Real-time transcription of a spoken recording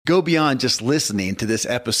Go beyond just listening to this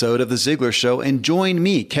episode of The Ziglar Show and join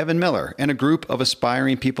me, Kevin Miller, and a group of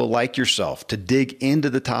aspiring people like yourself to dig into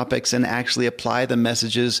the topics and actually apply the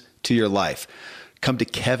messages to your life. Come to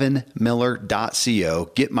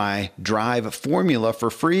kevinmiller.co, get my drive formula for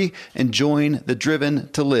free, and join the Driven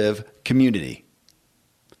to Live community.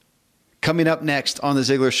 Coming up next on The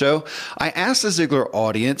Ziglar Show, I asked the Ziglar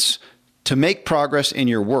audience to make progress in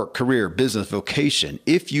your work, career, business, vocation.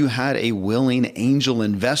 If you had a willing angel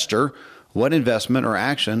investor, what investment or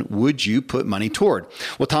action would you put money toward?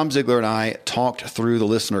 Well, Tom Ziglar and I talked through the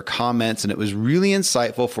listener comments, and it was really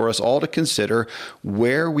insightful for us all to consider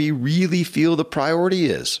where we really feel the priority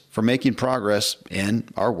is for making progress in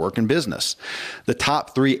our work and business. The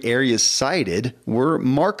top 3 areas cited were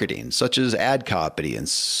marketing, such as ad copy and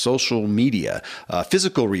social media,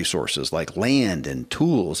 physical resources like land and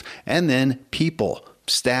tools, and then people,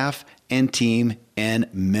 staff, and team and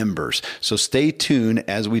members. So stay tuned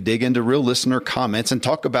as we dig into real listener comments and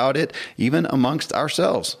talk about it even amongst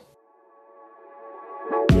ourselves.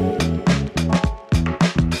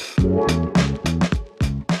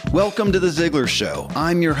 Welcome to The Ziglar Show.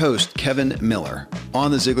 I'm your host, Kevin Miller.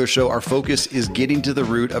 On The Ziglar Show, our focus is getting to the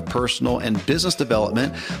root of personal and business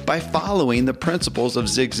development by following the principles of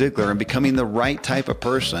Zig Ziglar and becoming the right type of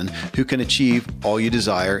person who can achieve all you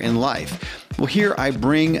desire in life. Well, here I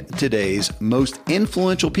bring today's most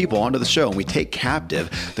influential people onto the show, and we take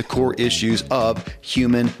captive the core issues of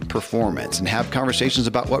human performance and have conversations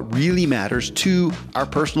about what really matters to our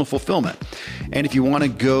personal fulfillment. And if you want to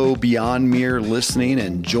go beyond mere listening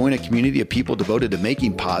and join a community of people devoted to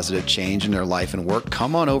making positive change in their life and work,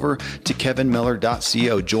 come on over to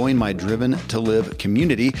kevinmiller.co. Join my Driven to Live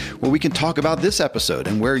community where we can talk about this episode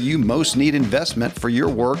and where you most need investment for your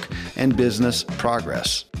work and business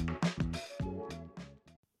progress.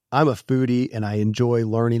 I'm a foodie and I enjoy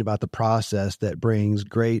learning about the process that brings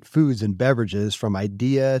great foods and beverages from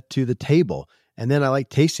idea to the table. And then I like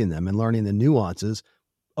tasting them and learning the nuances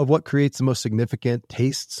of what creates the most significant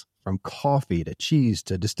tastes, from coffee to cheese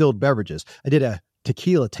to distilled beverages. I did a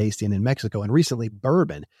tequila tasting in Mexico and recently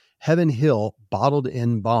bourbon. Heaven Hill Bottled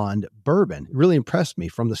in Bond bourbon really impressed me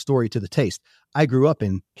from the story to the taste. I grew up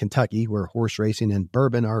in Kentucky where horse racing and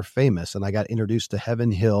bourbon are famous, and I got introduced to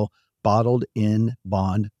Heaven Hill Bottled in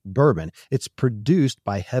Bond bourbon. It's produced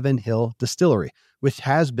by Heaven Hill Distillery, which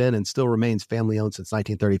has been and still remains family-owned since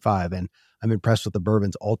 1935. And I'm impressed with the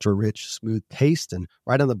bourbon's ultra-rich, smooth taste. And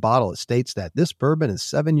right on the bottle, it states that this bourbon is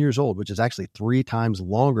 7 years old, which is actually 3 times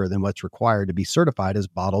longer than what's required to be certified as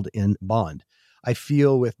Bottled in Bond. I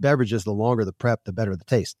feel with beverages, the longer the prep, the better the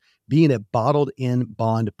taste. Being a Bottled in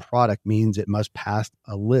Bond product means it must pass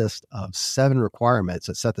a list of 7 requirements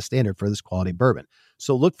that set the standard for this quality bourbon.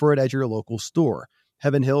 So look for it at your local store.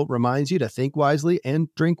 Heaven Hill reminds you to think wisely and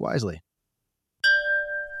drink wisely.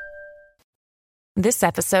 This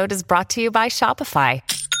episode is brought to you by Shopify.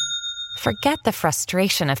 Forget the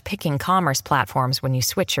frustration of picking commerce platforms when you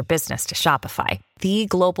switch your business to Shopify, the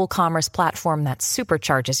global commerce platform that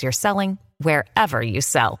supercharges your selling wherever you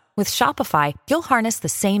sell. With Shopify, you'll harness the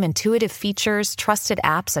same intuitive features, trusted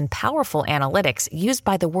apps, and powerful analytics used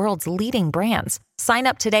by the world's leading brands. Sign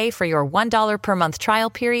up today for your $1 per month trial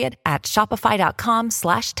period at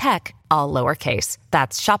shopify.com/tech, all lowercase.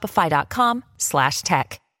 That's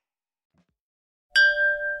shopify.com/tech.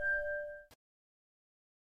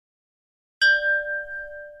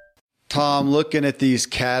 Tom, looking at these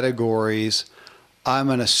categories, I'm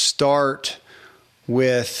going to start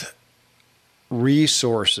with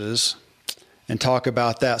resources and talk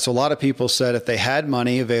about that. So a lot of people said if they had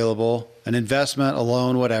money available, an investment, a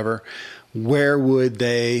loan, whatever, where would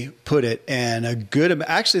they put it? And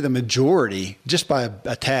actually the majority, just by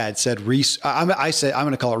a tad, said, I'm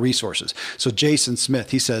going to call it resources. So Jason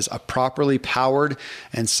Smith, he says, a properly powered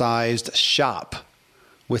and sized shop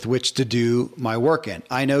with which to do my work in.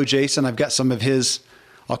 I know Jason, I've got some of his,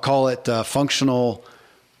 I'll call it functional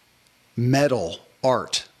metal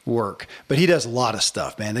art work, but he does a lot of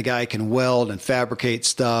stuff, man. The guy can weld and fabricate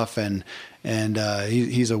stuff, and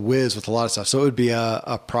he's a whiz with a lot of stuff. So it would be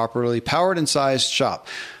a properly powered and sized shop.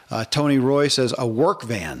 Tony Roy says a work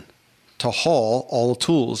van to haul all the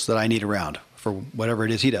tools that I need around for whatever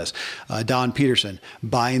it is he does. Don Peterson,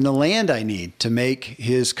 buying the land I need to make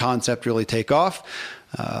his concept really take off.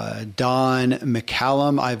 Don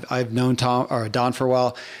McCallum, I've known Don for a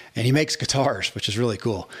while, and he makes guitars, which is really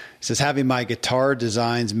cool. He says, having my guitar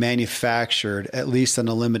designs manufactured, at least on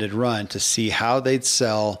a limited run, to see how they'd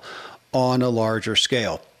sell on a larger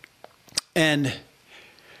scale. And,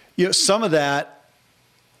 some of that,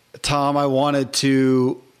 Tom, I wanted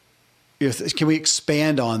to can we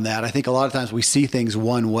expand on that? I think a lot of times we see things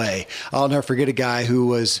one way. I'll never forget a guy who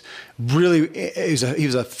was really, he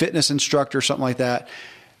was a fitness instructor, something like that.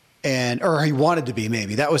 Or he wanted to be,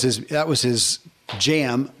 maybe that was his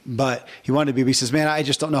jam, but he wanted to be, he says, man, I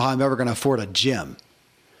just don't know how I'm ever going to afford a gym.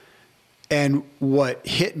 And what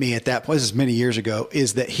hit me at that point, this is many years ago,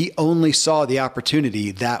 is that he only saw the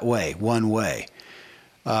opportunity that way, one way.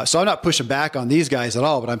 So I'm not pushing back on these guys at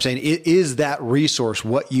all, but I'm saying, is that resource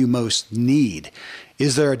what you most need?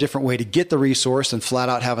 Is there a different way to get the resource than flat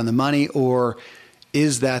out having the money? Or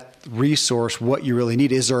is that resource what you really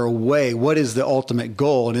need? Is there a way? What is the ultimate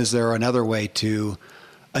goal? And is there another way to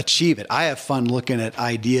achieve it? I have fun looking at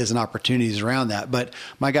ideas and opportunities around that. But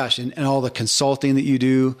my gosh, and all the consulting that you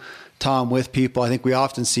do, Tom, with people, I think we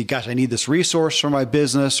often see, gosh, I need this resource for my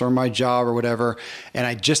business or my job or whatever, and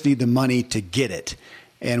I just need the money to get it.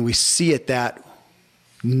 And we see it that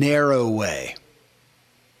narrow way.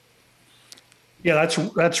 Yeah,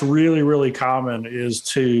 that's really, really common, is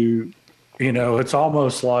to, it's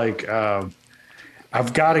almost like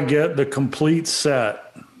I've got to get the complete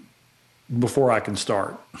set before I can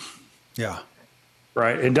start. Yeah.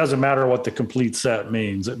 Right. It doesn't matter what the complete set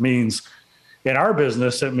means. It means, in our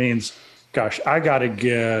business, it means, gosh, I got to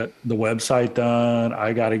get the website done.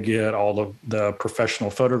 I got to get all the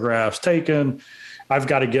professional photographs taken. I've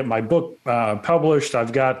got to get my book published.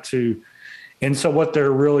 And so what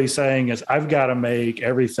they're really saying is, I've got to make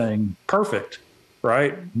everything perfect,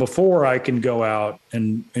 right, before I can go out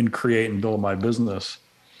and create and build my business.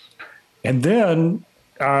 And then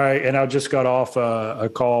I just got off a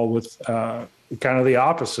call with kind of the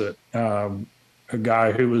opposite, a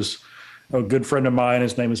guy who was a good friend of mine.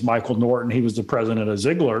 His name is Michael Norton. He was the president of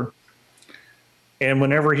Ziglar. And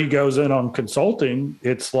whenever he goes in on consulting,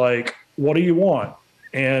 it's like, what do you want?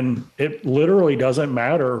 And it literally doesn't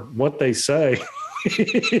matter what they say.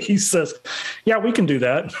 He says, yeah, we can do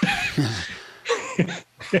that.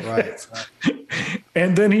 Right.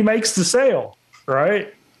 And then he makes the sale,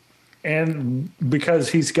 right? And because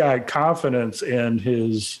he's got confidence in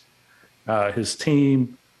his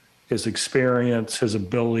team, his experience, his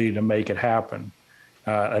ability to make it happen.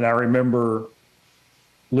 And I remember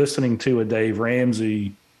listening to a Dave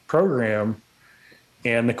Ramsey program,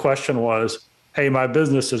 and the question was, hey, my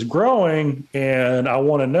business is growing and I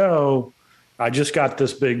want to know, I just got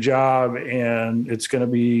this big job and it's going to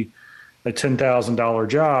be a $10,000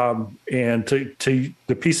 job. And to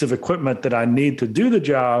the piece of equipment that I need to do the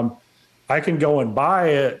job, I can go and buy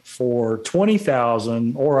it for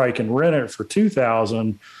 $20,000 or I can rent it for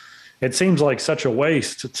 $2,000. It seems like such a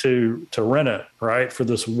waste to rent it, right, for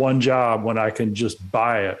this one job when I can just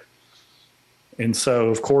buy it. And so,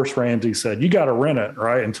 of course, Ramsey said, you got to rent it,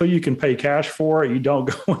 right? Until you can pay cash for it, you don't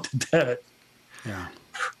go into debt. Yeah.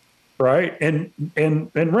 Right. And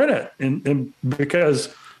rent it. And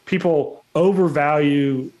because people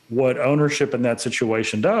overvalue what ownership in that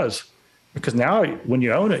situation does. Because now when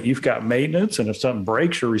you own it, you've got maintenance, and if something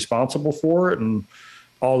breaks, you're responsible for it and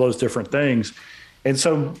all those different things. And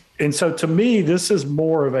so to me, this is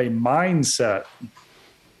more of a mindset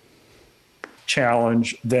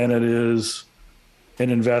challenge than it is an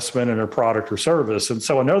investment in a product or service. And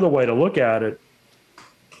so another way to look at it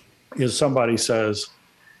is, somebody says,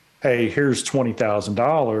 hey, here's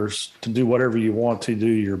 $20,000 to do whatever you want to do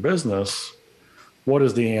your business. What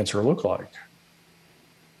does the answer look like?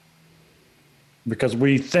 Because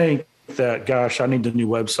we think that, gosh, I need the new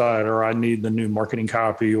website, or I need the new marketing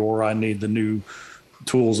copy, or I need the new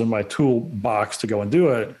tools in my toolbox to go and do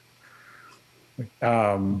it.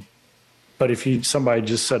 But if somebody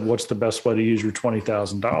just said, what's the best way to use your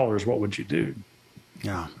 $20,000, what would you do?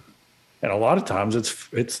 Yeah. And a lot of times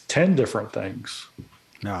it's 10 different things.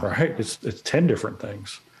 Yeah. Right. It's 10 different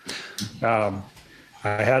things. I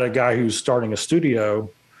had a guy who's starting a studio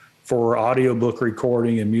for audiobook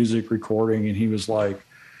recording and music recording. And he was like,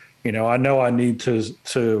 I know I need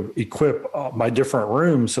to equip my different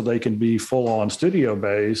rooms so they can be full on studio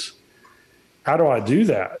bays. How do I do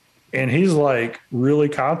that? And he's like really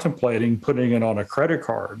contemplating putting it on a credit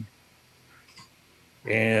card.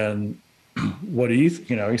 And what do you,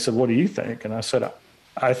 he said, what do you think? And I said,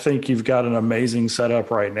 I think you've got an amazing setup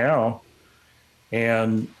right now.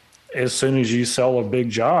 And as soon as you sell a big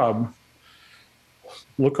job,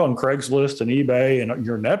 look on Craigslist and eBay and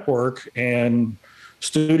your network and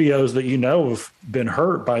studios that have been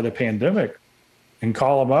hurt by the pandemic, and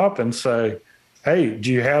call them up and say, hey,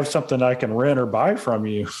 do you have something I can rent or buy from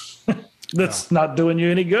you that's not doing you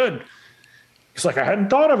any good? It's like, I hadn't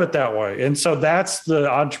thought of it that way. And so that's the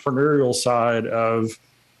entrepreneurial side of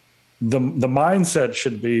the mindset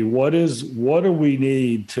should be, what do we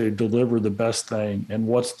need to deliver the best thing, and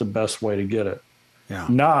what's the best way to get it? Yeah.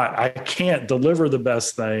 Not, I can't deliver the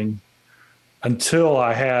best thing until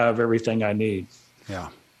I have everything I need. Yeah.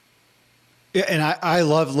 Yeah, and I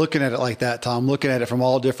love looking at it like that, Tom, looking at it from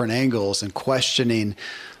all different angles and questioning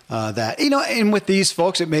that, and with these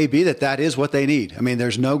folks, it may be that is what they need. I mean,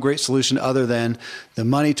 there's no great solution other than the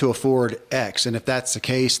money to afford X. And if that's the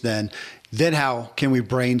case, then how can we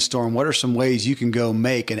brainstorm? What are some ways you can go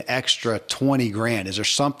make an extra 20 grand? Is there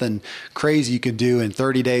something crazy you can do in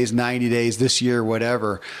 30 days, 90 days, this year,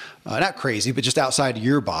 whatever? Not crazy, but just outside of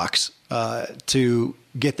your box to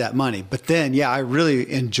get that money. But then, I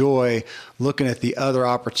really enjoy looking at the other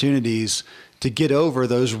opportunities to get over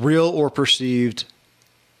those real or perceived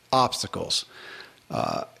obstacles.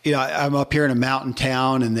 I'm up here in a mountain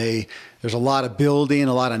town, and there's a lot of building,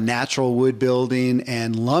 a lot of natural wood building,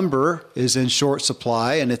 and lumber is in short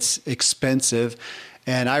supply and it's expensive.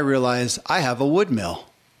 And I realize I have a wood mill.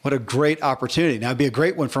 What a great opportunity. Now, it'd be a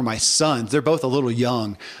great one for my sons. They're both a little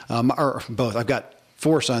young, or both. I've got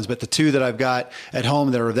 4 sons, but the 2 that I've got at home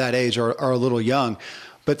that are that age are a little young.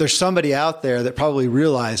 But there's somebody out there that probably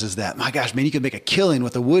realizes that, my gosh, man, you can make a killing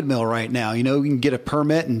with a wood mill right now. You can get a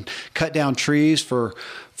permit and cut down trees for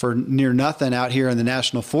near nothing out here in the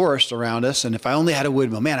national forest around us. And if I only had a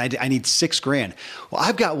wood mill, man, I need $6 grand. Well,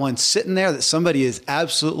 I've got one sitting there that somebody is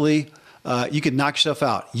absolutely, you could knock yourself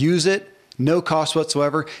out. Use it. No cost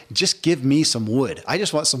whatsoever. Just give me some wood. I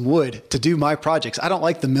just want some wood to do my projects. I don't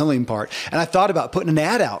like the milling part. And I thought about putting an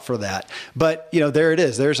ad out for that. But, there it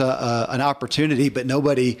is. There's an opportunity, but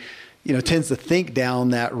nobody, tends to think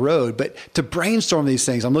down that road. But to brainstorm these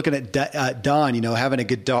things, I'm looking at Don, having a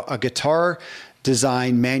guitar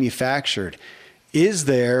design manufactured. Is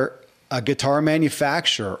there a guitar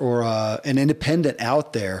manufacturer or an independent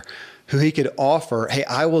out there who he could offer, hey,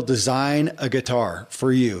 I will design a guitar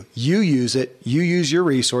for you. You use it. You use your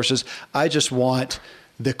resources. I just want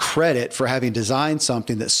the credit for having designed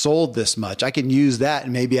something that sold this much. I can use that,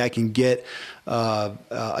 and maybe I can get a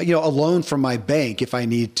loan from my bank if I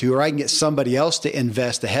need to, or I can get somebody else to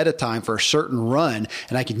invest ahead of time for a certain run,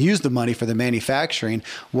 and I can use the money for the manufacturing.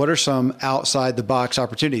 What are some outside the box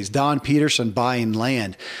opportunities? Don Peterson buying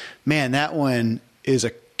land. Man, that one is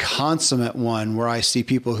a consummate one where I see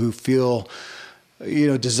people who feel,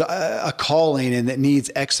 a calling and that needs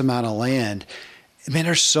X amount of land. Man,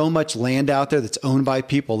 there's so much land out there that's owned by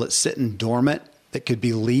people that's sitting dormant that could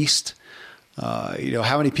be leased. How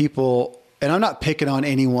many people, and I'm not picking on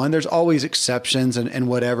anyone, there's always exceptions and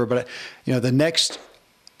whatever, but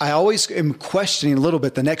I always am questioning a little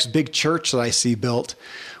bit the next big church that I see built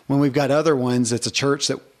when we've got other ones. It's a church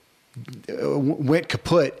that went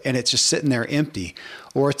kaput and it's just sitting there empty,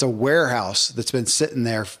 or it's a warehouse that's been sitting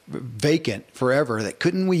there vacant forever. That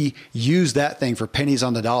couldn't we use that thing for pennies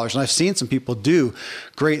on the dollars? And I've seen some people do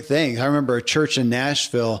great things. I remember a church in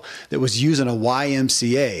Nashville that was using a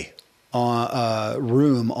YMCA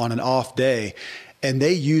room on an off day, and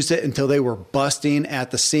they used it until they were busting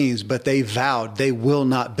at the seams, but they vowed they will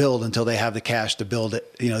not build until they have the cash to build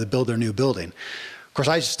it, to build their new building. Of course,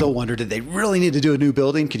 I still wonder, did they really need to do a new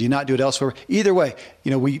building? Could you not do it elsewhere? Either way,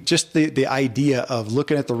 we just the idea of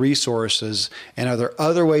looking at the resources, and are there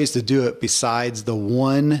other ways to do it besides the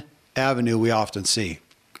one avenue we often see?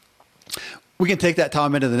 We can take that,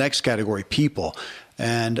 Tom, into the next category, people.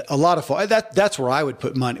 And a lot of that's where I would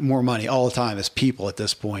put more money all the time, is people at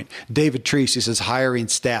this point. David Treese says hiring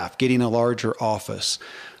staff, getting a larger office.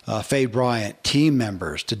 Faye Bryant, team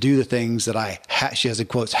members to do the things that she has in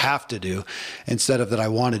quotes, have to do instead of that I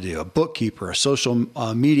want to do. A bookkeeper, a social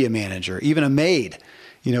media manager, even a maid,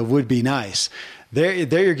 would be nice. There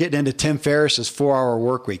you're getting into Tim Ferriss's 4-hour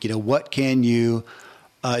work week. What can you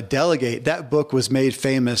delegate? That book was made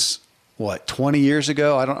famous, 20 years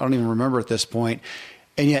ago? I don't even remember at this point.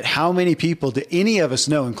 And yet how many people do any of us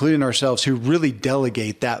know, including ourselves, who really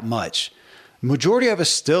delegate that much? Majority of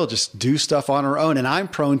us still just do stuff on our own, and I'm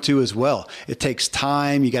prone to as well. It takes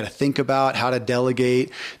time. You got to think about how to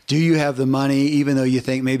delegate. Do you have the money, even though you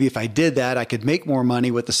think maybe if I did that, I could make more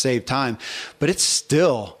money with the saved time? But it's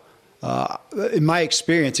still, in my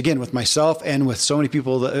experience, again, with myself and with so many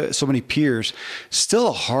people, so many peers, still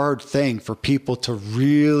a hard thing for people to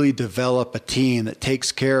really develop a team that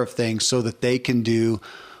takes care of things so that they can do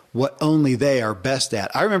what only they are best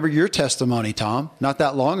at. I remember your testimony, Tom, not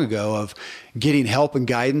that long ago, of getting help and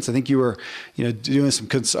guidance. I think you were, doing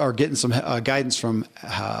getting some guidance from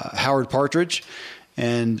Howard Partridge,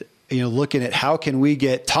 and looking at how can we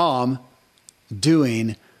get Tom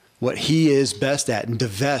doing what he is best at and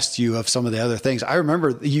divest you of some of the other things. I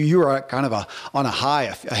remember you were kind of on a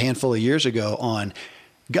high a handful of years ago on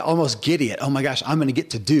almost giddy at, oh my gosh, I'm going to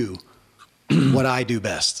get to do what I do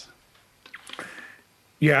best.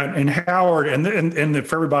 Yeah, and Howard, and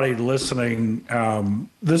for everybody listening,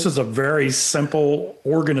 this is a very simple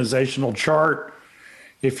organizational chart.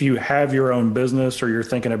 If you have your own business or you're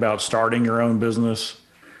thinking about starting your own business,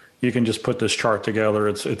 you can just put this chart together.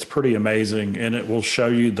 It's pretty amazing, and it will show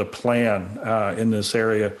you the plan in this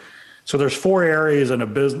area. So there's 4 areas in a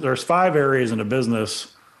business. There's 5 areas in a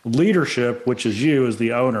business. Leadership, which is you as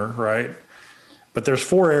the owner, right? But there's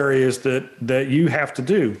 4 areas that you have to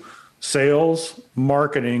do: sales,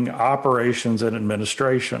 marketing, operations, and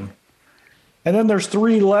administration. And then there's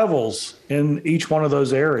 3 levels in each one of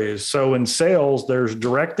those areas. So in sales, there's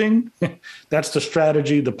directing. That's the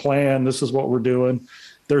strategy, the plan. This is what we're doing.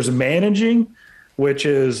 There's managing, which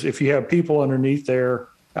is if you have people underneath there,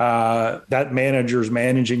 that manager's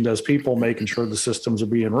managing those people, making sure the systems are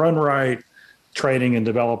being run right, training and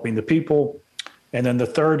developing the people. And then the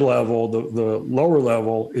third level, the lower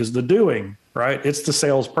level, is the doing, right? It's the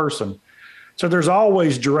salesperson. So there's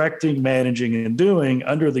always directing, managing, and doing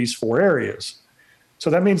under these 4 areas. So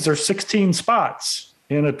that means there's 16 spots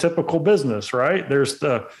in a typical business, right? There's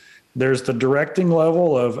the directing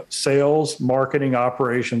level of sales, marketing,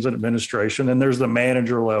 operations, and administration. And there's the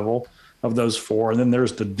manager level of those 4. And then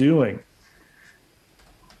there's the doing.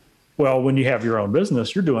 Well, when you have your own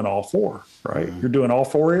business, you're doing all 4, right? Mm-hmm. You're doing all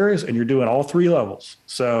 4 areas and you're doing all 3 levels.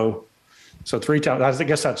 So 3 times, I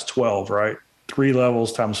guess that's 12, right? 3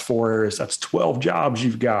 levels times 4 areas, that's 12 jobs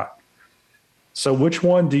you've got. So which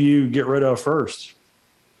one do you get rid of first?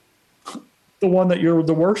 The one that you're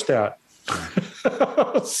the worst at.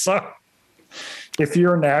 So if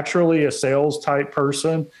you're naturally a sales type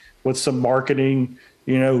person with some marketing,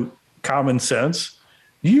 common sense,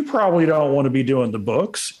 you probably don't want to be doing the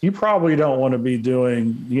books. You probably don't want to be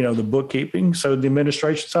doing, the bookkeeping. So the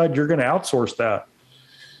administration side, you're going to outsource that.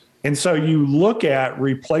 And so you look at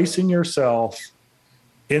replacing yourself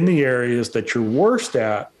in the areas that you're worst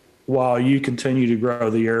at while you continue to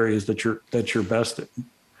grow the areas that you're best at.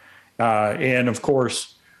 And of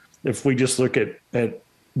course, if we just look at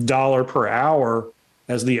dollar per hour,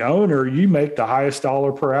 as the owner, you make the highest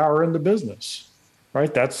dollar per hour in the business,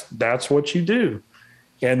 right? That's what you do.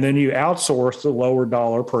 And then you outsource the lower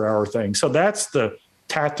dollar per hour thing. So that's the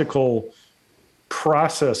tactical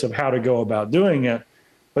process of how to go about doing it.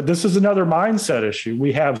 But this is another mindset issue.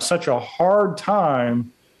 We have such a hard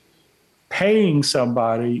time paying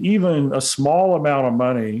somebody even a small amount of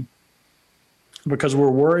money because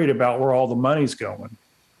we're worried about where all the money's going.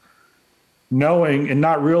 Knowing and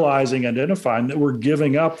not realizing, identifying that we're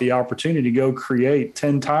giving up the opportunity to go create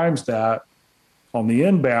 10 times that on the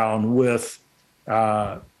inbound with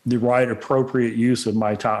the right appropriate use of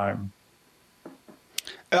my time.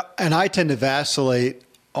 And I tend to vacillate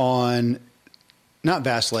on... Not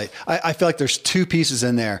vacillate. I feel like there's 2 pieces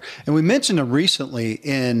in there. And we mentioned them recently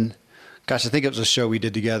in, I think it was a show we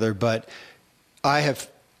did together, but I have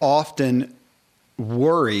often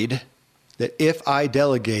worried that if I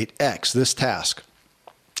delegate X, this task,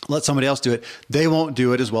 let somebody else do it, they won't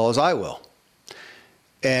do it as well as I will.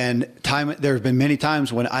 And there have been many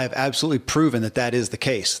times when I have absolutely proven that is the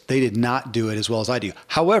case. They did not do it as well as I do.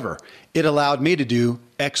 However, it allowed me to do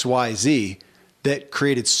X, Y, Z that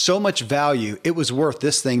created so much value, it was worth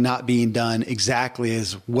this thing not being done exactly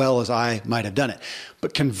as well as I might have done it.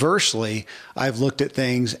 But conversely, I've looked at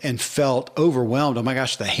things and felt overwhelmed. Oh my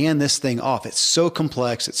gosh, to hand this thing off, it's so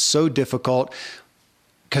complex, it's so difficult,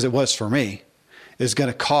 because it was for me. It's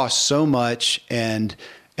going to cost so much and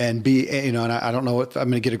be, and I don't know if I'm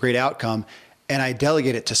going to get a great outcome. And I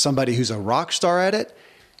delegate it to somebody who's a rock star at it,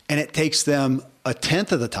 and it takes them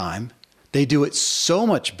 1/10 of the time. They do it so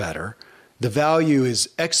much better. The value is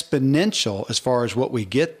exponential as far as what we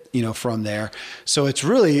get, from there. So it's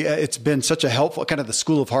really, it's been such a helpful kind of the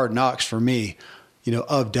school of hard knocks for me,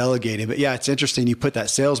 of delegating. But yeah, it's interesting. You put that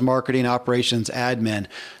sales, marketing, operations, admin.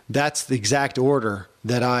 That's the exact order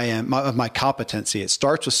that I am of my competency. It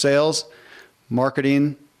starts with sales,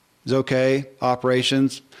 marketing is okay,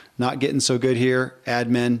 operations, not getting so good here,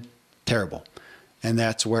 admin, terrible. And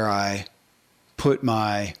that's where I put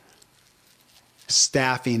my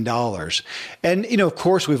staffing dollars. And, of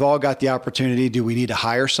course, we've all got the opportunity. Do we need to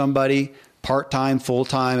hire somebody part-time,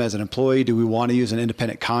 full-time as an employee? Do we want to use an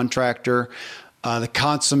independent contractor? The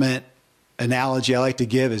consummate analogy I like to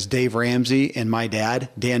give is Dave Ramsey and my dad,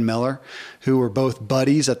 Dan Miller, who were both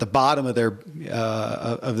buddies at the bottom of their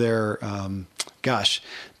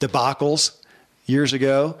debacles years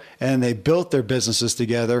ago. And they built their businesses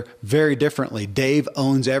together very differently. Dave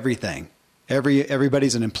owns everything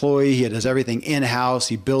Everybody's an employee. He does everything in-house.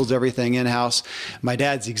 He builds everything in-house. My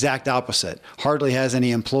dad's the exact opposite. Hardly has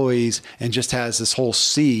any employees and just has this whole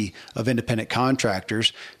sea of independent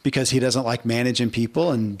contractors because he doesn't like managing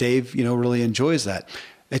people. And Dave, really enjoys that.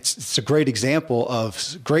 It's a great example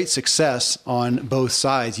of great success on both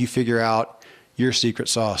sides. You figure out your secret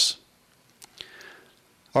sauce.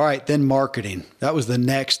 All right, then marketing. That was the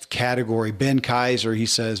next category. Ben Kaiser, he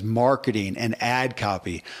says marketing and ad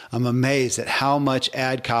copy. I'm amazed at how much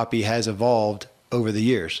ad copy has evolved over the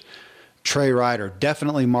years. Trey Ryder,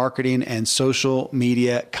 definitely marketing and social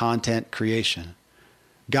media content creation.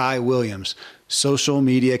 Guy Williams, social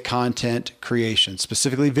media content creation,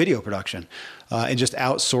 specifically video production, and just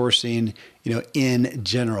outsourcing, in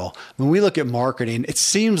general. When we look at marketing, it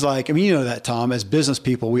seems like, that, Tom, as business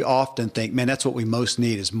people, we often think, man, that's what we most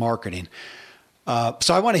need is marketing. So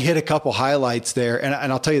I want to hit a couple highlights there. And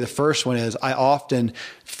I'll tell you, the first one is I often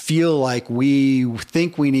feel like we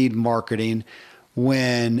think we need marketing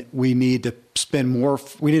when we need to spend more.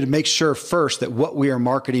 We need to make sure first that what we are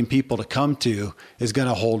marketing people to come to is going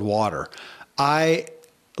to hold water. I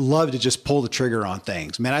love to just pull the trigger on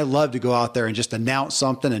things. Man, I love to go out there and just announce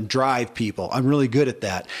something and drive people. I'm really good at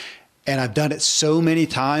that. And I've done it so many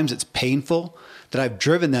times, it's painful that I've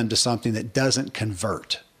driven them to something that doesn't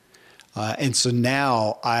convert. And so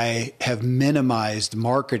now I have minimized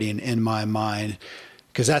marketing in my mind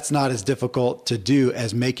because that's not as difficult to do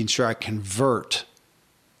as making sure I convert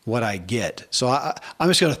what I get. So I'm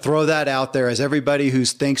just going to throw that out there as everybody who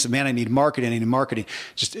thinks, man, I need marketing.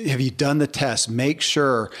 Just have you done the test? Make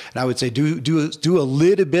sure, and I would say do a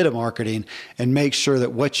little bit of marketing and make sure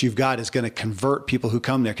that what you've got is going to convert people who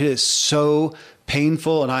come there. Because it is so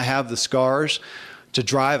painful, and I have the scars, to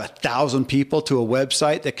drive 1,000 people to a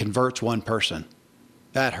website that converts one person.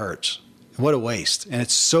 That hurts. What a waste. And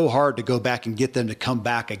it's so hard to go back and get them to come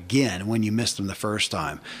back again when you missed them the first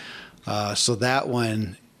time. So that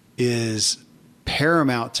one is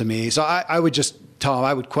paramount to me. So I would just tell them,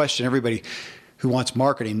 I would question everybody who wants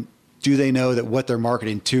marketing. Do they know that what they're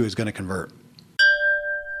marketing to is going to convert?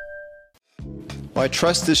 Well, I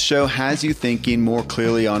trust this show has you thinking more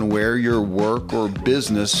clearly on where your work or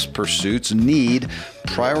business pursuits need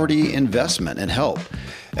priority investment and help.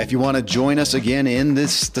 If you want to join us again in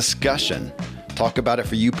this discussion, talk about it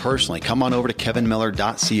for you personally, come on over to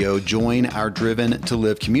kevinmiller.co, join our Driven to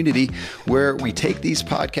Live community where we take these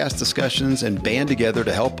podcast discussions and band together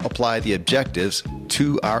to help apply the objectives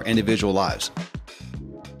to our individual lives.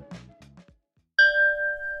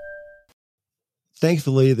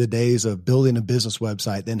 Thankfully, the days of building a business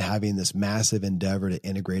website, then having this massive endeavor to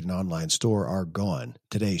integrate an online store are gone.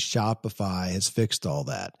 Today, Shopify has fixed all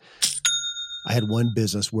that. I had one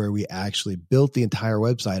business where we actually built the entire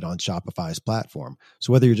website on Shopify's platform.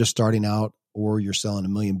 So whether you're just starting out or you're selling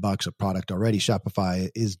 $1 million of product already,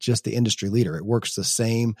 Shopify is just the industry leader. It works the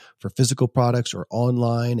same for physical products or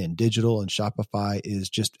online and digital, and Shopify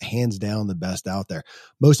is just hands down the best out there.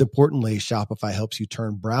 Most importantly, Shopify helps you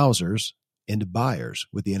turn browsers into buyers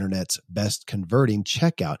with the internet's best converting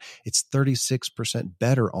checkout. It's 36%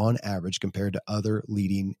 better on average compared to other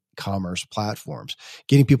leading commerce platforms.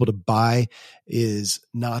 Getting people to buy is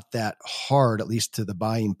not that hard, at least to the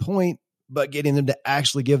buying point, but getting them to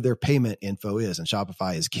actually give their payment info is, and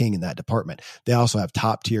Shopify is king in that department. They also have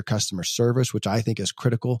top tier customer service, which I think is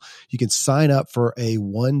critical. You can sign up for a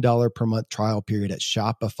 $1 per month trial period at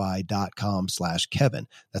shopify.com/Kevin.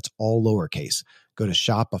 That's all lowercase. Go to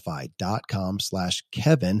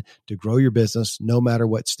shopify.com/Kevin to grow your business no matter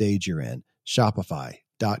what stage you're in.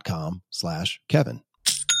 Shopify.com/Kevin.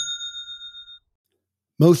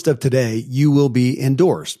 Most of today, you will be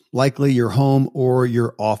indoors, likely your home or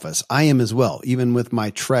your office. I am as well. Even with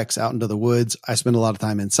my treks out into the woods, I spend a lot of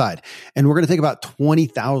time inside. And we're going to take about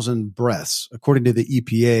 20,000 breaths. According to the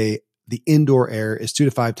EPA, the indoor air is 2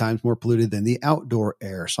 to 5 times more polluted than the outdoor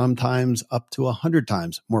air, sometimes up to 100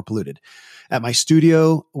 times more polluted. At my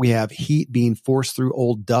studio, we have heat being forced through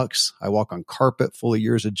old ducts. I walk on carpet full of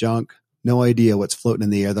years of junk. No idea what's floating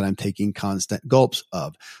in the air that I'm taking constant gulps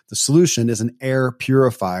of. The solution is an air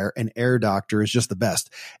purifier, and Air Doctor is just the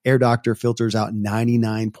best. Air Doctor filters out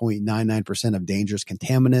 99.99% of dangerous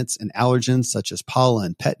contaminants and allergens such as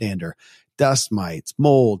pollen, pet dander, dust mites,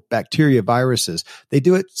 mold, bacteria, viruses. They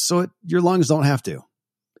do it so your lungs don't have to.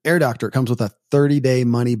 Air Doctor comes with a 30-day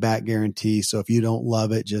money-back guarantee, so if you don't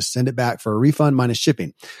love it, just send it back for a refund minus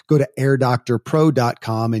shipping. Go to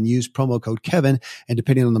airdoctorpro.com and use promo code Kevin, and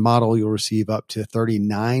depending on the model, you'll receive up to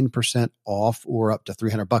 39% off or up to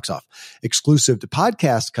 $300 off. Exclusive to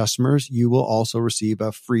podcast customers, you will also receive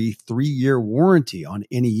a free 3-year warranty on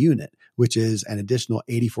any unit. which is an additional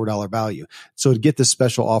 $84 value. So to get this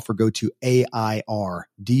special offer, go to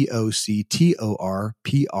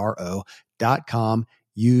AIRDOCTORPRO.com.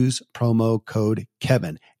 Use promo code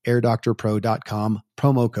Kevin, airdoctorpro.com,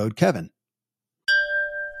 promo code Kevin.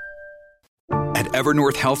 At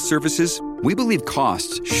Evernorth Health Services, we believe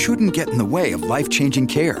costs shouldn't get in the way of life-changing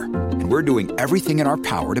care, and we're doing everything in our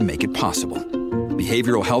power to make it possible.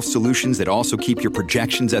 Behavioral health solutions that also keep your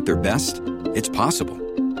projections at their best? It's possible.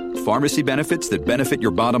 Pharmacy benefits that benefit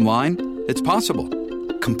your bottom line? It's possible.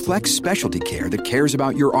 Complex specialty care that cares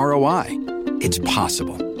about your ROI? It's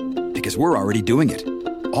possible. Because we're already doing it.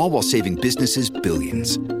 All while saving businesses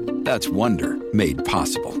billions. That's Wonder made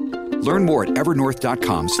possible. Learn more at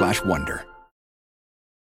evernorth.com/wonder.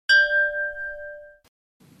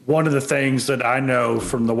 One of the things that I know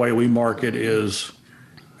from the way we market is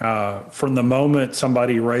from the moment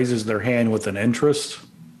somebody raises their hand with an interest,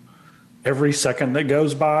 every second that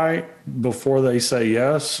goes by before they say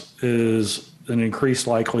yes is an increased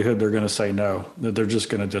likelihood they're going to say no, that they're just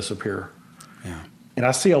going to disappear. Yeah. And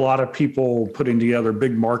I see a lot of people putting together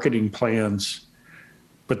big marketing plans,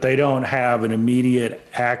 but they don't have an immediate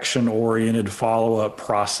action-oriented follow-up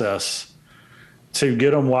process to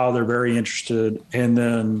get them while they're very interested, and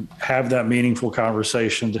then have that meaningful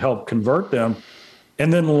conversation to help convert them,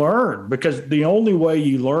 and then learn. Because the only way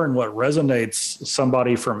you learn what resonates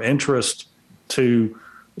somebody from interest to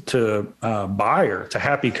buyer, to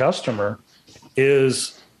happy customer,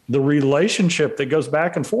 is the relationship that goes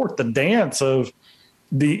back and forth, the dance of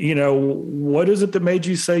what is it that made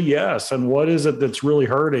you say yes, and what is it that's really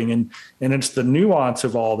hurting, and it's the nuance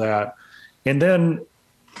of all that. And then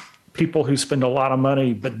people who spend a lot of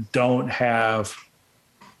money but don't have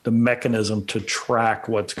the mechanism to track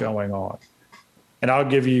what's going on. And I'll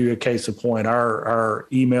give you a case in point. Our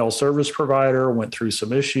email service provider went through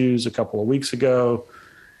some issues a couple of weeks ago,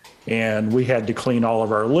 and we had to clean all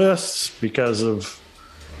of our lists because of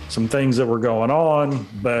some things that were going on.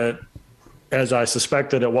 But as I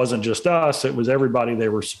suspected, it wasn't just us, it was everybody they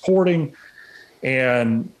were supporting.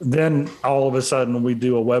 And then all of a sudden we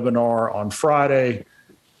do a webinar on Friday,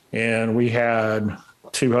 and we had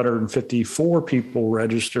 254 people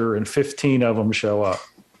register and 15 of them show up.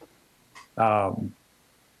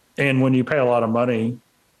 And when you pay a lot of money,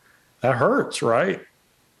 that hurts, right?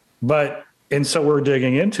 And so we're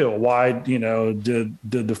digging into it. Why, did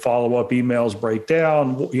the follow-up emails break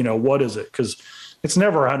down? What is it? Because it's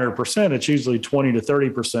never 100%. It's usually 20 to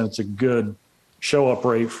 30%. It's a good show-up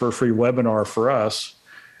rate for a free webinar for us.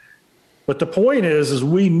 But the point is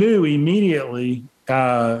we knew immediately,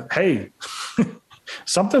 hey,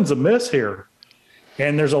 something's amiss here.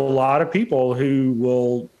 And there's a lot of people who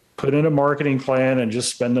will put in a marketing plan and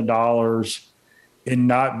just spend the dollars and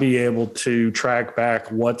not be able to track back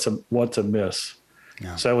what's amiss.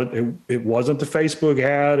 Yeah. So it wasn't the Facebook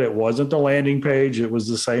ad. It wasn't the landing page. It was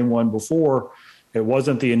the same one before. It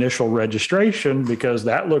wasn't the initial registration, because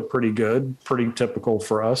that looked pretty good, pretty typical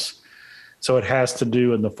for us. So it has to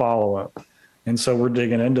do in the follow-up. And so we're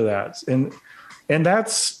digging into that. And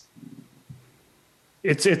that's,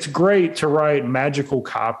 it's great to write magical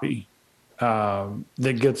copy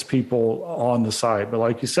that gets people on the site. But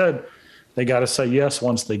like you said, they got to say yes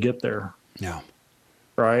once they get there. Yeah.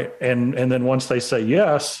 Right. And then once they say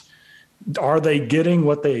yes, are they getting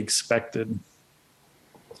what they expected?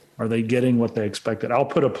 Are they getting what they expected? I'll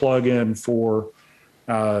put a plug in for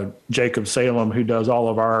Jacob Salem, who does all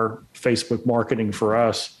of our Facebook marketing for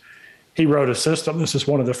us. He wrote a system. This is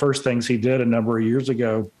one of the first things he did a number of years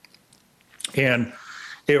ago. And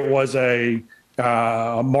it was a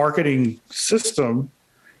marketing system,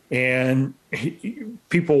 and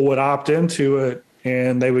people would opt into it,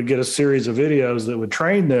 and they would get a series of videos that would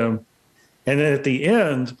train them. And then at the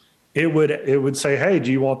end, it would say, hey,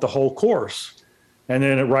 do you want the whole course? And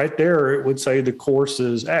then right there, it would say the course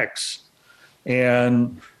is X.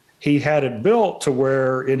 And he had it built to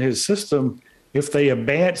where in his system, if they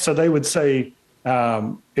would say,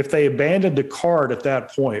 if they abandoned the cart at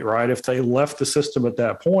that point, right? If they left the system at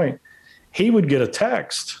that point, he would get a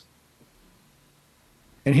text,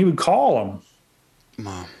 and he would call them.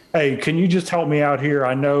 Mom. Hey, can you just help me out here?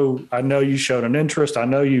 I know you showed an interest. I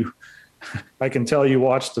can tell you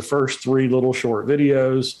watched the first 3 little short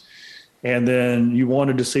videos, and then you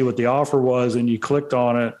wanted to see what the offer was, and you clicked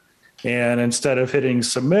on it. And instead of hitting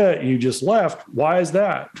submit, you just left. Why is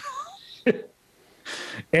that?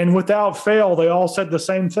 And without fail, they all said the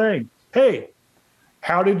same thing. Hey,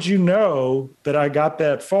 how did you know that I got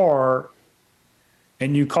that far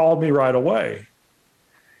and you called me right away?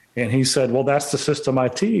 And he said, well, that's the system I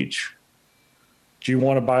teach. Do you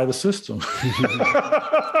want to buy the system?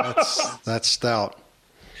 That's stout.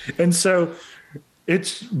 And so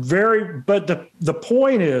it's but the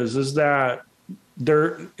point is that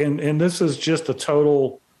there, and this is just a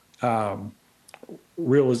total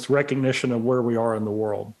recognition of where we are in the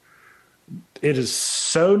world. It is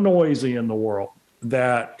so noisy in the world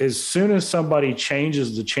that as soon as somebody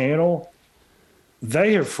changes the channel,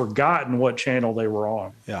 they have forgotten what channel they were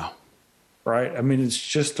on. Yeah. Right. I mean, it's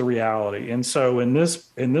just the reality. And so in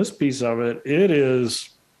this piece of it, it is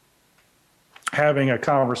having a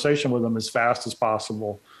conversation with them as fast as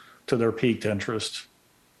possible to their piqued interest.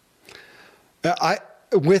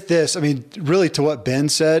 With this, I mean, really to what Ben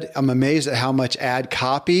said, I'm amazed at how much ad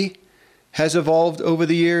copy has evolved over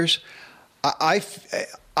the years.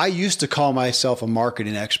 I used to call myself a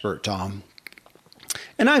marketing expert, Tom,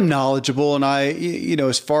 and I'm knowledgeable. And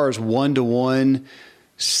as far as one-to-one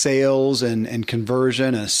sales and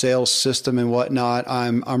conversion and a sales system and whatnot,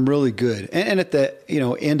 I'm really good. And at the,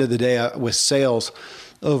 end of the day with sales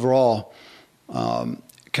overall,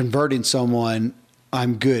 converting someone,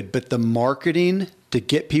 I'm good. But the marketing to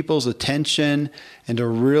get people's attention and to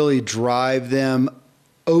really drive them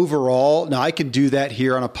overall. Now I can do that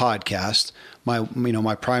here on a podcast,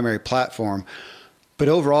 my primary platform, but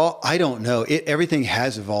overall, I don't know. Everything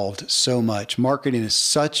has evolved so much. Marketing is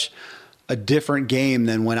such a different game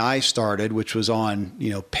than when I started, which was on,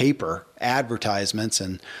 paper advertisements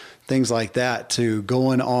and things like that, to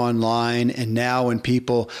going online. And now when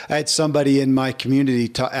I had somebody in my community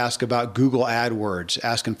to ask about Google AdWords,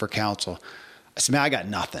 asking for counsel. I said, man, I got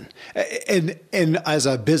nothing. And as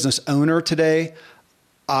a business owner today,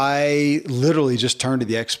 I literally just turn to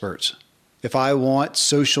the experts. If I want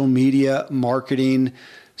social media marketing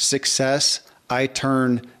success, I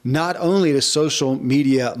turn not only to social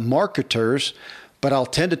media marketers, but I'll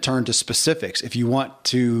tend to turn to specifics. If you think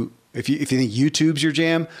YouTube's your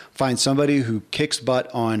jam, find somebody who kicks butt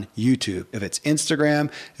on YouTube. If it's Instagram,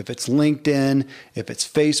 if it's LinkedIn, if it's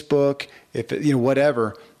Facebook,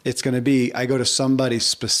 whatever it's going to be, I go to somebody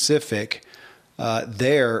specific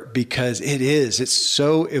there, because it's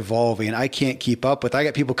so evolving. I can't keep up with. I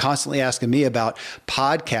got people constantly asking me about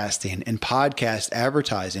podcasting and podcast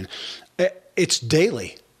advertising. It's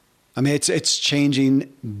daily. I mean, it's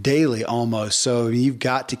changing daily almost. So you've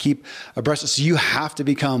got to keep abreast. So you have to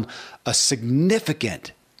become a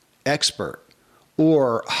significant expert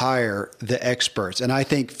or hire the experts. And I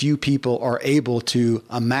think few people are able to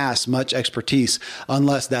amass much expertise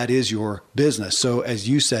unless that is your business. So as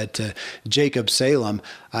you said to Jacob Salem,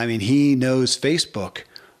 I mean, he knows Facebook.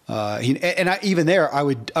 I'd be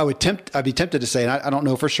tempted to say, and I don't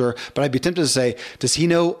know for sure, but I'd be tempted to say, is he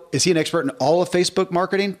an expert in all of Facebook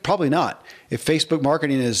marketing? Probably not. If Facebook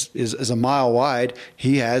marketing is a mile wide,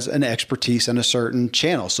 he has an expertise in a certain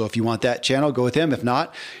channel. So if you want that channel, go with him. If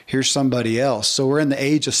not, here's somebody else. So we're in the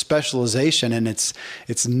age of specialization, and it's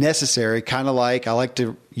necessary. Kind of like, I like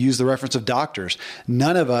to use the reference of doctors.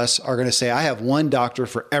 None of us are going to say, I have one doctor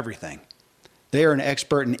for everything. They are an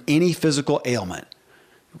expert in any physical ailment.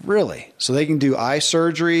 Really? So they can do eye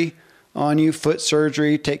surgery on you, foot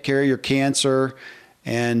surgery, take care of your cancer,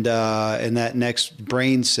 and that next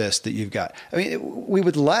brain cyst that you've got. I mean, we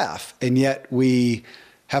would laugh, and yet we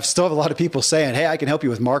still have a lot of people saying, "Hey, I can help you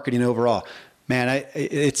with marketing overall." Man,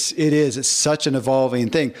 it's such an evolving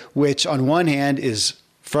thing, which on one hand is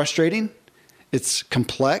frustrating, it's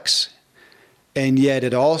complex, and yet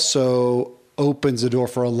it also opens the door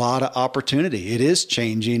for a lot of opportunity. It is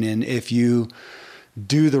changing, and if you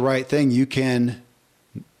do the right thing, you can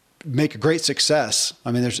make a great success.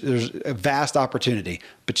 I mean, there's a vast opportunity,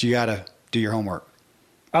 but you got to do your homework.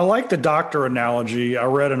 I like the doctor analogy. I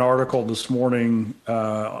read an article this morning.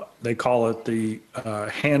 They call it the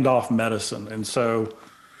handoff medicine. And so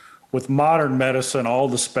with modern medicine, all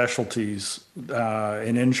the specialties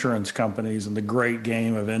in insurance companies and the great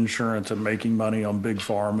game of insurance and making money on big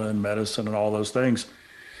pharma and medicine and all those things,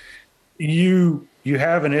 you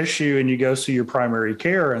have an issue and you go see your primary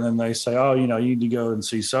care, and then they say, oh, you need to go and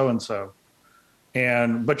see so-and-so.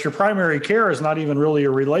 But your primary care is not even really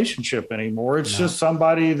a relationship anymore. It's just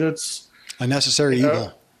somebody that's a necessary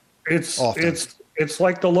evil. It's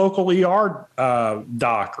like the local ER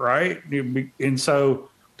doc, right? And so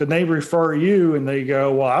then they refer you and they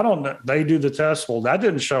go, well, I don't know. They do the test. Well, that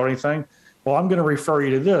didn't show anything. Well, I'm going to refer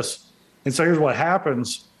you to this. And so here's what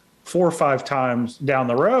happens. 4 or 5 times down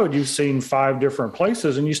the road, you've seen 5 different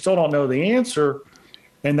places and you still don't know the answer.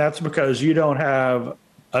 And that's because you don't have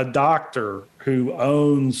a doctor who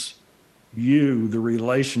owns you, the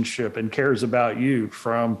relationship, and cares about you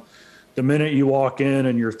from the minute you walk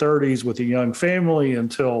in your 30s with a young family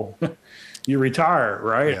until you retire,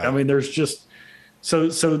 right? Yeah. I mean, there's just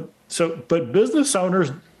but business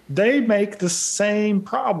owners, they make the same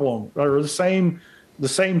problem or the same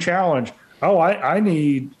challenge. Oh, I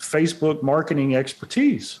need Facebook marketing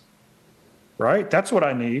expertise, right? That's what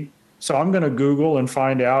I need. So I'm going to Google and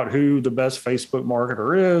find out who the best Facebook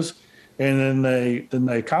marketer is. And then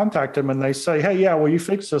they contact them and they say, hey, yeah, will you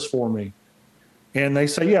fix this for me? And they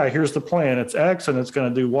say, yeah, here's the plan. It's X and it's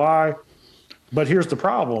going to do Y. But here's the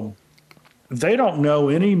problem. They don't know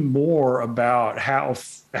any more about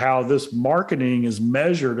how this marketing is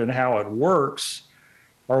measured and how it works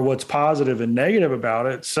or what's positive and negative about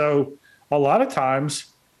it. So a lot of times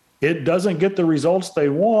it doesn't get the results they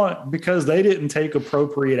want because they didn't take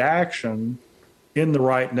appropriate action in the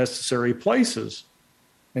right necessary places.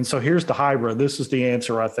 And so here's the hybrid. This is the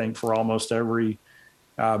answer, I think, for almost every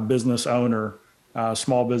business owner,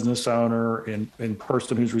 small business owner and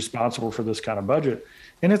person who's responsible for this kind of budget.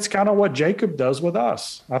 And it's kind of what Jacob does with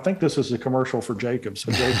us. I think this is a commercial for Jacob.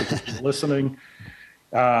 So Jacob is listening.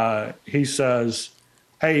 He says,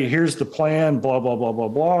 hey, here's the plan, blah, blah, blah, blah,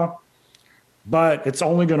 blah. But it's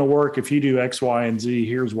only going to work if you do X, Y, and Z.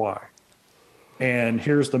 Here's why. And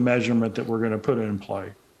here's the measurement that we're going to put in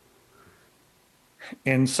play.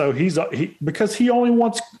 And so because he only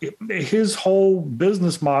wants, his whole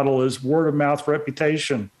business model is word of mouth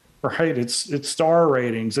reputation, right? It's star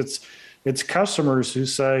ratings. It's customers who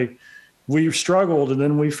say, we've struggled and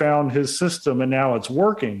then we found his system and now it's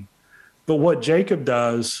working. But what Jacob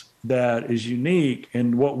does that is unique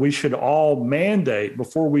and what we should all mandate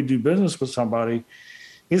before we do business with somebody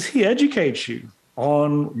is he educates you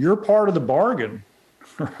on your part of the bargain,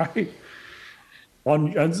 right?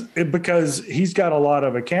 Because he's got a lot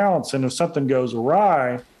of accounts, and if something goes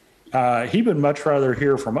awry, he would much rather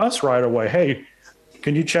hear from us right away. Hey,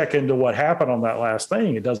 can you check into what happened on that last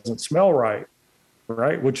thing? It doesn't smell right,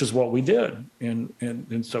 which is what we did,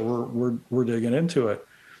 and so we're digging into it.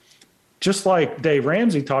 Just like Dave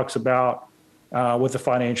Ramsey talks about with a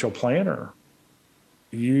financial planner,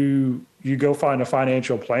 you go find a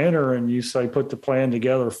financial planner and you say, put the plan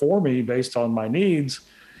together for me based on my needs.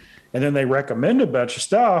 And then they recommend a bunch of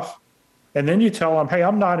stuff. And then you tell them, hey,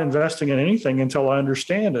 I'm not investing in anything until I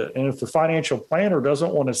understand it. And if the financial planner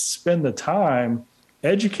doesn't want to spend the time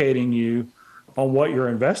educating you on what you're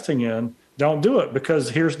investing in, don't do it.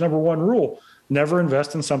 Because here's number one rule: never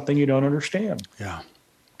invest in something you don't understand. Yeah.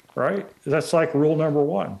 Right? That's like rule number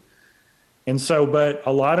one. And so, but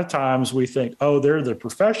a lot of times we think, oh, they're the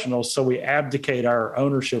professionals, so we abdicate our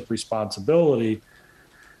ownership responsibility.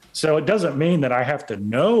 So it doesn't mean that I have to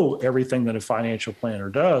know everything that a financial planner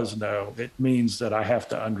does. No, it means that I have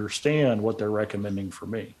to understand what they're recommending for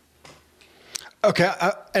me. Okay.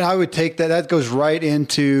 And I would take that. That goes right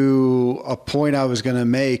into a point I was going to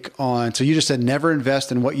make on. So you just said never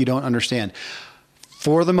invest in what you don't understand.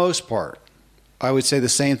 For the most part, I would say the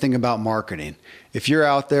same thing about marketing. If you're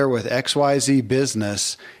out there with XYZ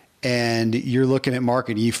business and you're looking at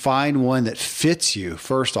marketing, you find one that fits you,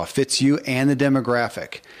 first off, fits you and the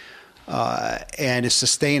demographic, and is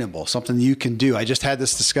sustainable, something you can do. I just had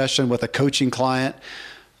this discussion with a coaching client.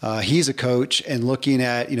 He's a coach, and looking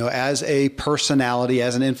at, as a personality,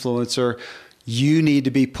 as an influencer, you need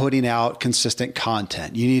to be putting out consistent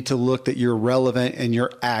content. You need to look that you're relevant and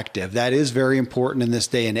you're active. That is very important in this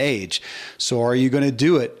day and age. So are you going to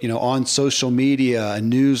do it, on social media, a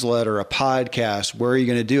newsletter, a podcast? Where are you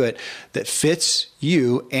going to do it that fits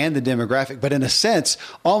you and the demographic? But in a sense,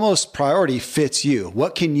 almost priority fits you.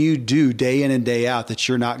 What can you do day in and day out that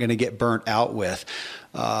you're not going to get burnt out with?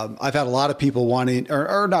 I've had a lot of people wanting,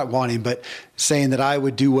 or not wanting, but saying that I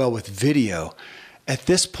would do well with video. At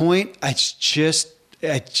this point, it just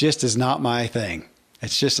is not my thing.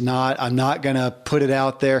 It's just not. I'm not going to put it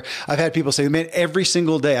out there. I've had people say, man, every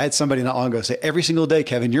single day. I had somebody not long ago say, every single day,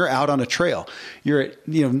 Kevin, you're out on a trail. You're at,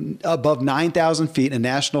 above 9,000 feet in a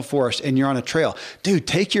national forest, and you're on a trail. Dude,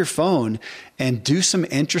 take your phone and do some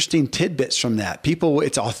interesting tidbits from that. People,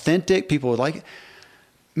 it's authentic. People would like it.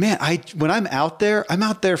 Man, when I'm out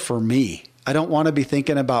there for me. I don't want to be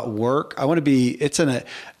thinking about work. I want to be, it's an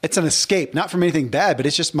escape, not from anything bad, but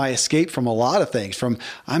it's just my escape from a lot of things.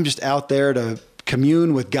 I'm just out there to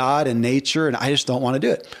commune with God and nature, and I just don't want to do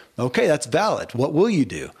it. Okay, that's valid. What will you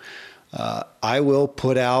do? I will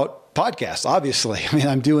put out podcasts, obviously. I mean,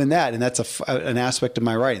 I'm doing that, and that's an aspect of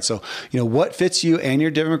my writing. So, what fits you and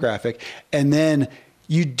your demographic, and then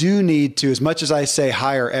you do need to, as much as I say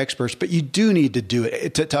hire experts, but you do need to do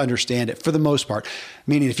it to understand it for the most part.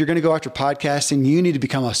 Meaning if you're going to go after podcasting, you need to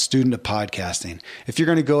become a student of podcasting. If you're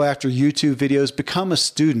going to go after YouTube videos, become a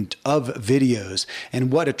student of videos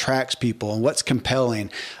and what attracts people and what's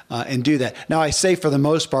compelling, and do that. Now, I say for the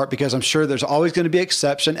most part, because I'm sure there's always going to be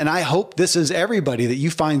exception. And I hope this is everybody, that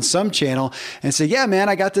you find some channel and say, yeah, man,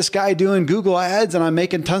 I got this guy doing Google ads and I'm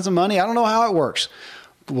making tons of money. I don't know how it works.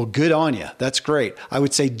 Well, good on you. That's great. I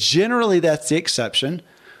would say generally that's the exception.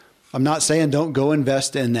 I'm not saying don't go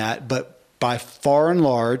invest in that, but by far and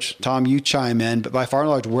large, Tom, you chime in, but by far and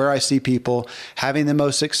large, where I see people having the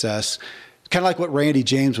most success, kind of like what Randy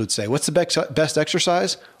James would say, what's the best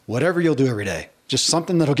exercise? Whatever you'll do every day. Just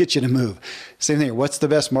something that'll get you to move. Same thing here. What's the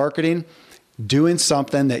best marketing? Doing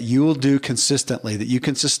something that you will do consistently, that you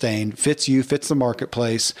can sustain, fits you, fits the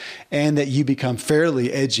marketplace, and that you become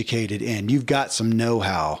fairly educated in. You've got some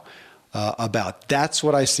know-how about. That's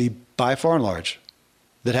what I see by far and large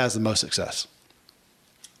that has the most success.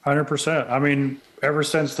 100%. I mean, ever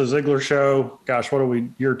since the Ziglar show, gosh, what are we,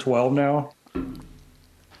 year 12 now?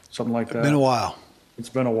 Something like that. It's been a while. It's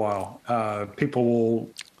been a while.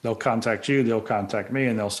 They'll contact you, they'll contact me,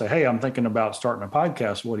 and they'll say, hey, I'm thinking about starting a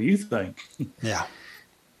podcast. What do you think? Yeah.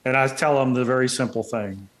 And I tell them the very simple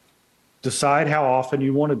thing. Decide how often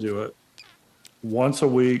you want to do it. Once a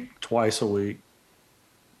week, twice a week.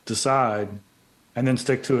 Decide, and then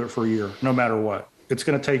stick to it for a year, no matter what. It's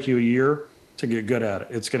going to take you a year to get good at it.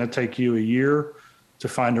 It's going to take you a year to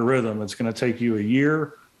find a rhythm. It's going to take you a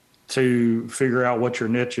year to figure out what your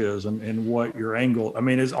niche is and what your angle. I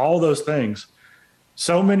mean, it's all those things.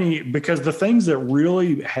 So many, because the things that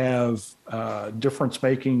really have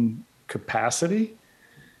difference-making capacity,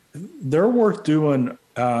 they're worth doing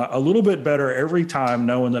a little bit better every time,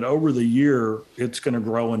 knowing that over the year, it's going to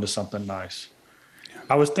grow into something nice. Yeah.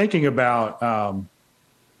 I was thinking about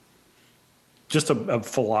just a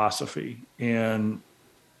philosophy, and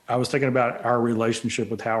I was thinking about our relationship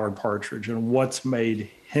with Howard Partridge and what's made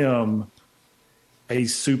him a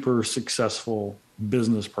super successful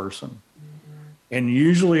business person. And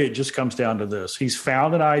usually it just comes down to this. He's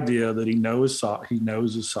found an idea that he knows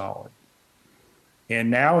is solid.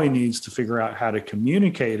 And now he needs to figure out how to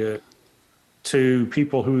communicate it to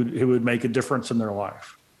people who would make a difference in their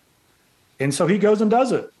life. And so he goes and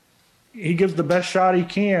does it. He gives the best shot he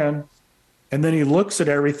can. And then he looks at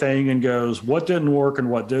everything and goes, what didn't work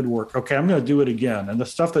and what did work? Okay, I'm going to do it again. And the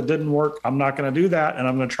stuff that didn't work, I'm not going to do that. And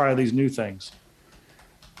I'm going to try these new things.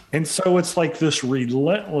 And so it's like this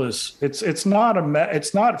relentless, it's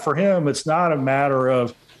not for him. It's not a matter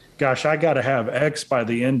of, gosh, I got to have X by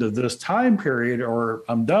the end of this time period or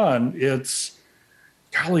I'm done. It's,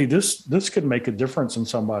 golly, this could make a difference in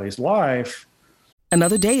somebody's life.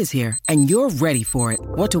 Another day is here and you're ready for it.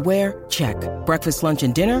 What to wear? Check. Breakfast, lunch,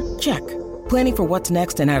 and dinner? Check. Planning for what's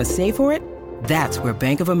next and how to save for it? That's where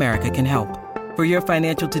Bank of America can help. For your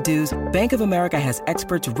financial to-dos, Bank of America has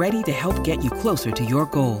experts ready to help get you closer to your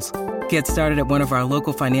goals. Get started at one of our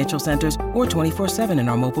local financial centers or 24/7 in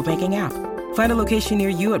our mobile banking app. Find a location near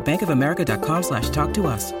you at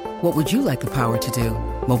bankofamerica.com/talktous. What would you like the power to do?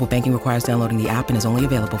 Mobile banking requires downloading the app and is only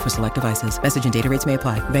available for select devices. Message and data rates may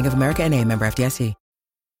apply. Bank of America NA, member FDIC.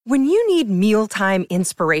 When you need mealtime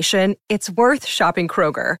inspiration, it's worth shopping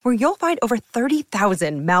Kroger, where you'll find over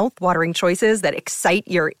 30,000 mouth-watering choices that excite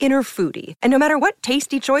your inner foodie. And no matter what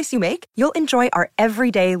tasty choice you make, you'll enjoy our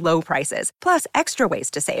everyday low prices, plus extra ways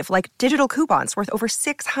to save, like digital coupons worth over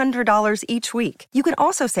 $600 each week. You can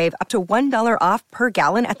also save up to $1 off per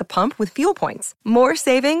gallon at the pump with fuel points. More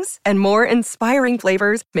savings and more inspiring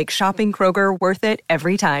flavors make shopping Kroger worth it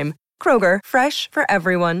every time. Kroger, fresh for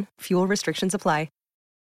everyone. Fuel restrictions apply.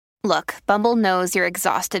 Look, Bumble knows you're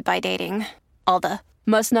exhausted by dating. All the,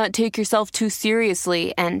 must not take yourself too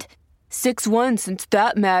seriously, and 6'1" since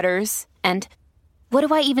that matters, and what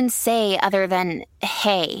do I even say other than,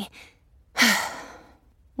 hey?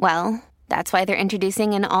 Well, that's why they're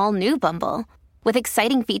introducing an all-new Bumble, with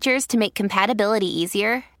exciting features to make compatibility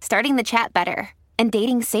easier, starting the chat better, and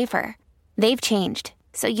dating safer. They've changed,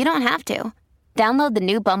 so you don't have to. Download the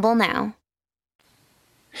new Bumble now.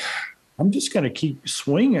 I'm just going to keep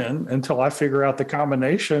swinging until I figure out the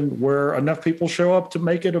combination where enough people show up to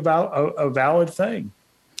make it a valid thing.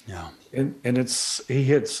 Yeah. And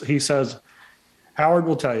he says, Howard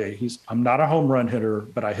will tell you, I'm not a home run hitter,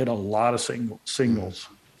 but I hit a lot of singles.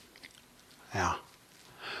 Yeah.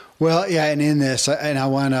 Well, yeah. And in this, and I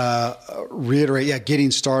want to reiterate,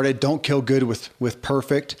 getting started, don't kill good with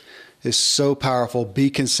perfect is so powerful.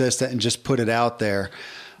 Be consistent and just put it out there.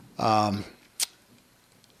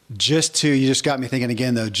 you just got me thinking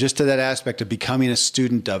again, though, just to that aspect of becoming a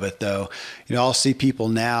student of it, though. I'll see people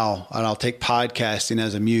now, and I'll take podcasting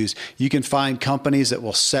as a muse. You can find companies that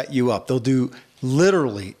will set you up. They'll do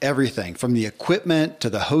literally everything from the equipment to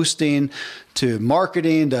the hosting to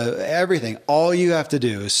marketing to everything. All you have to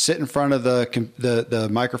do is sit in front of the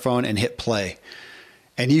microphone and hit play.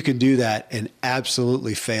 And you can do that and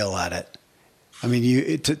absolutely fail at it. I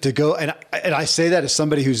mean, to go, and I say that as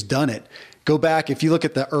somebody who's done it. Go back, if you look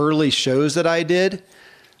at the early shows that I did,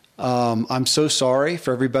 I'm so sorry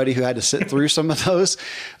for everybody who had to sit through some of those.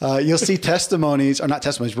 You'll see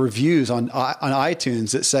reviews on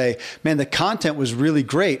iTunes that say, man, the content was really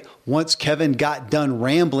great once Kevin got done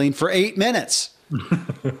rambling for 8 minutes.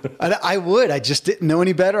 And I just didn't know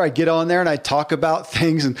any better. I'd get on there and I'd talk about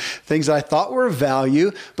things that I thought were of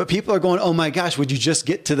value, but people are going, oh my gosh, would you just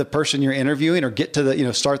get to the person you're interviewing or get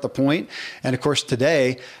to start the point? And of course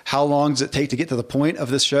today, how long does it take to get to the point of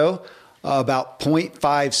this show? About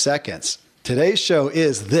 0.5 seconds. Today's show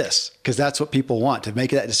is this, because that's what people want to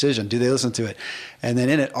make that decision. Do they listen to it? And then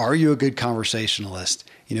in it, are you a good conversationalist?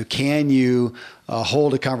 Can you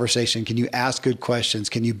hold a conversation? Can you ask good questions?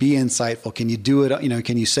 Can you be insightful? Can you do it?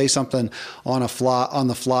 Can you say something on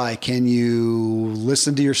the fly? Can you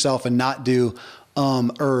listen to yourself and not do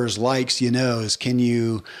ers, likes, knows? Can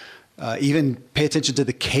you even pay attention to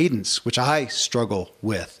the cadence, which I struggle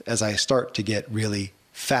with as I start to get really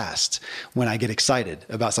fast when I get excited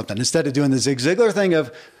about something, instead of doing the Zig Ziglar thing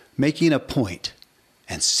of making a point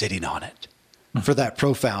and sitting on it for that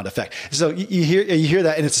profound effect. So you hear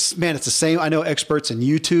that, and it's the same. I know experts in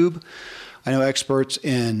YouTube. I know experts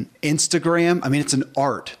in Instagram. I mean, it's an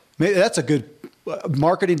art. Maybe that's a good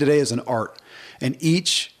marketing today is an art, and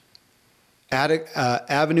each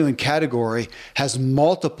avenue and category has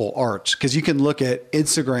multiple arts, because you can look at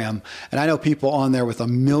Instagram, and I know people on there with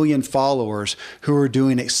 1 million followers who are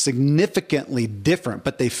doing it significantly different,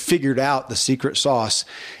 but they figured out the secret sauce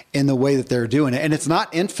in the way that they're doing it. And it's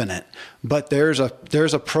not infinite, but there's a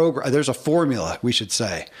program, there's a formula, we should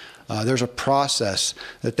say. There's a process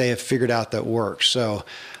that they have figured out that works. So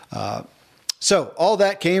all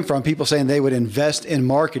that came from people saying they would invest in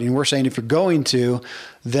marketing. We're saying if you're going to,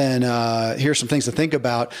 then here's some things to think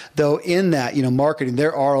about. Though in that, marketing,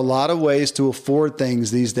 there are a lot of ways to afford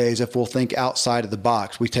things these days if we'll think outside of the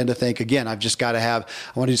box. We tend to think, again, I want to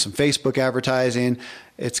do some Facebook advertising.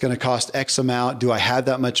 It's going to cost X amount. Do I have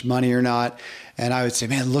that much money or not? And I would say,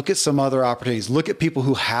 man, look at some other opportunities. Look at people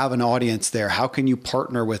who have an audience there. How can you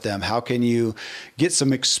partner with them? How can you get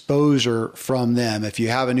some exposure from them? If you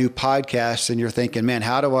have a new podcast and you're thinking, man,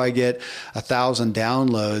 how do I get 1,000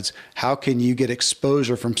 downloads? How can you get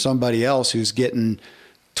exposure from somebody else who's getting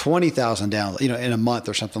 20,000 downloads, in a month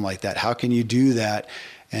or something like that? How can you do that?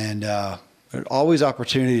 And always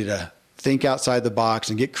opportunity to think outside the box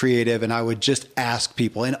and get creative. And I would just ask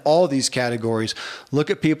people in all these categories,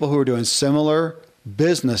 look at people who are doing similar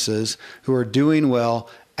businesses, who are doing well,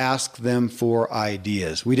 ask them for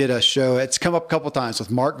ideas. We did a show, it's come up a couple of times,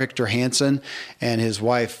 with Mark Victor Hansen and his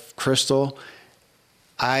wife, Crystal.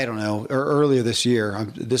 I don't know, or earlier this year.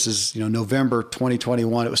 This is, November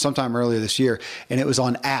 2021. It was sometime earlier this year, and it was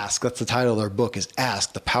on Ask. That's the title of their book, is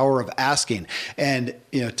Ask, the Power of Asking. And,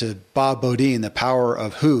 to Bob Bodine, the power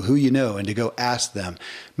of who you know, and to go ask them.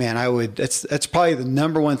 Man, that's probably the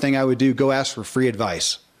number one thing I would do. Go ask for free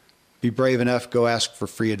advice. Be brave enough, go ask for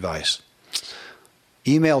free advice.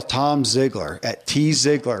 Email Tom Ziglar at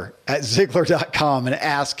tziglar@ziglar.com and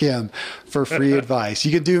ask him for free advice.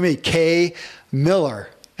 You can do me,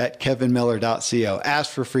 kmiller@kevinmiller.co. Ask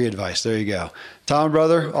for free advice. There you go. Tom,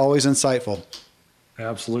 brother, always insightful.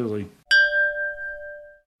 Absolutely.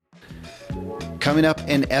 Coming up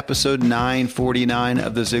in episode 949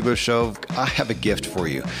 of The Ziglar Show, I have a gift for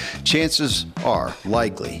you. Chances are,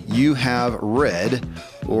 likely, you have read,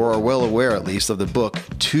 or are well aware at least, of the book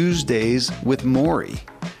Tuesdays with Morrie.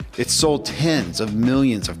 It's sold tens of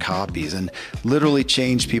millions of copies and literally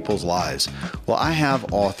changed people's lives. Well, I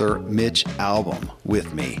have author Mitch Albom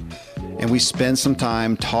with me, and we spend some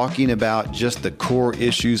time talking about just the core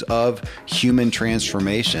issues of human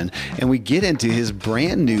transformation. And we get into his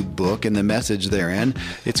brand new book and the message therein.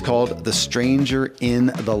 It's called The Stranger in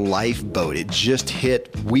the Lifeboat. It just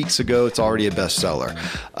hit weeks ago. It's already a bestseller.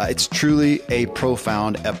 It's truly a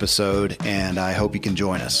profound episode, and I hope you can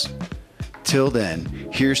join us. Till then,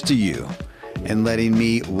 here's to you and letting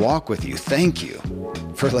me walk with you. Thank you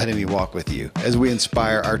for letting me walk with you as we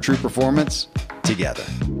inspire our true performance together.